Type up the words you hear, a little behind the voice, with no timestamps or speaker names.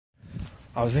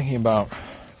I was thinking about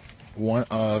one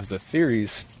of the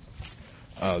theories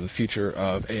of the future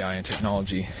of AI and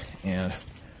technology and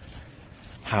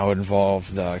how it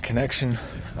involved the connection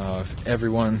of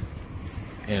everyone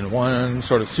in one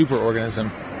sort of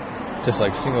superorganism, just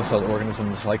like single-celled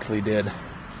organisms likely did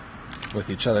with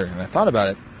each other. And I thought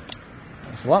about it.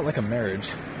 It's a lot like a marriage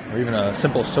or even a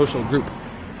simple social group.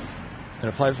 It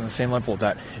applies on the same level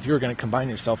that if you were going to combine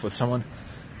yourself with someone,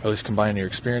 or at least combine your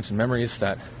experience and memories,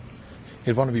 that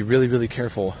you'd want to be really, really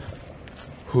careful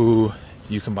who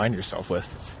you combine yourself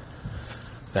with.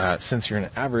 That since you're an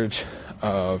average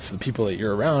of the people that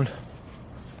you're around,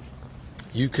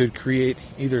 you could create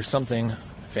either something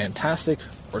fantastic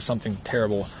or something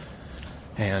terrible.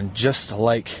 And just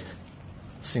like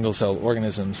single-celled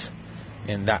organisms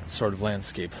in that sort of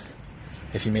landscape,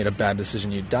 if you made a bad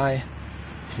decision, you'd die.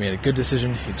 If you made a good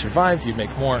decision, you'd survive, you'd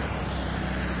make more,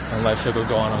 and life would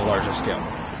go on a larger scale.